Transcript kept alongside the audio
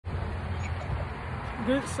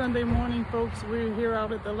Good Sunday morning, folks. We're here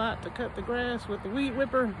out at the lot to cut the grass with the weed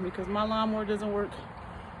whipper because my lawnmower doesn't work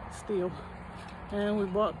still. And we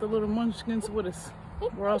brought the little munchkins with us.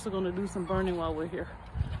 We're also going to do some burning while we're here.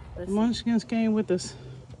 The munchkins came with us.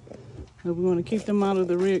 And we're going to keep them out of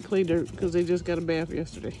the red clay dirt because they just got a bath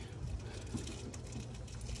yesterday.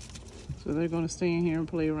 So they're going to stay in here and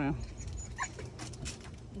play around.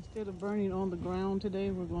 Instead of burning on the ground today,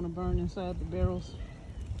 we're going to burn inside the barrels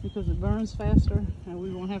because it burns faster and we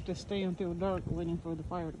won't have to stay until dark waiting for the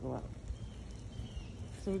fire to go out.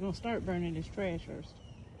 So we're going to start burning this trash first.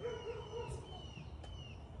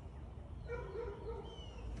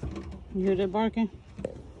 You hear that barking?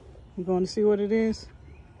 You going to see what it is?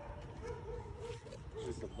 It's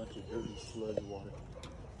just a bunch of dirty sludge water.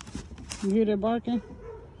 You hear that barking?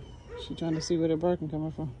 She's trying to see where that barking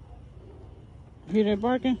coming from. You hear that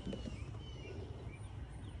barking?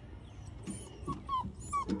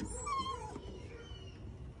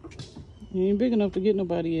 You ain't big enough to get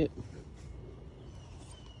nobody yet.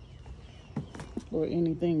 Or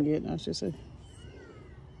anything yet, I should say.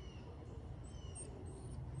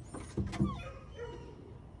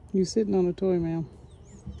 You sitting on a toy, ma'am.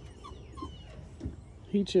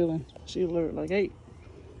 He chilling. She alert like, hey.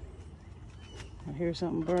 I hear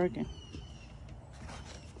something barking.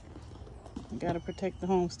 I gotta protect the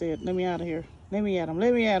homestead. Let me out of here. Let me at him.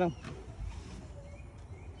 Let me at him.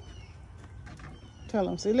 Tell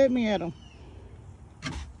him. Say, let me at him.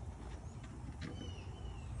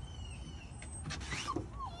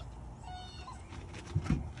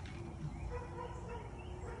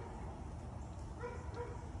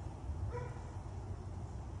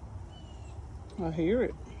 I hear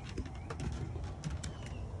it.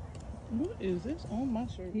 What is this on my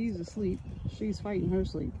shirt? He's asleep. She's fighting her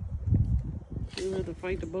sleep. She'd rather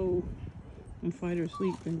fight the bowl and fight her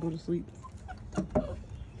sleep than go to sleep.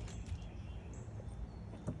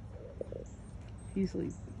 He's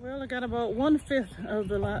asleep. Well, I got about 1/5 of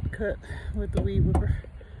the lot cut with the weed whipper.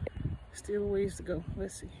 Still a ways to go.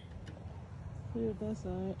 Let's see. Clear that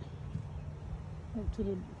side. Up to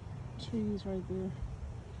the trees right there.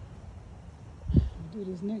 Do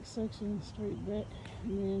this next section straight back,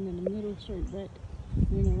 and then in the middle straight back,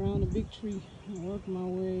 and then around the big tree, and work my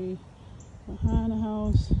way behind the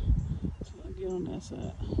house till I get on that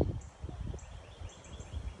side.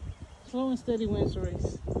 Slow and steady wins the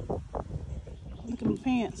race. Look at my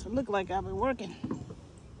pants. I look like I've been working.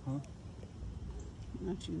 Huh?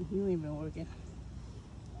 Not you. You ain't been working.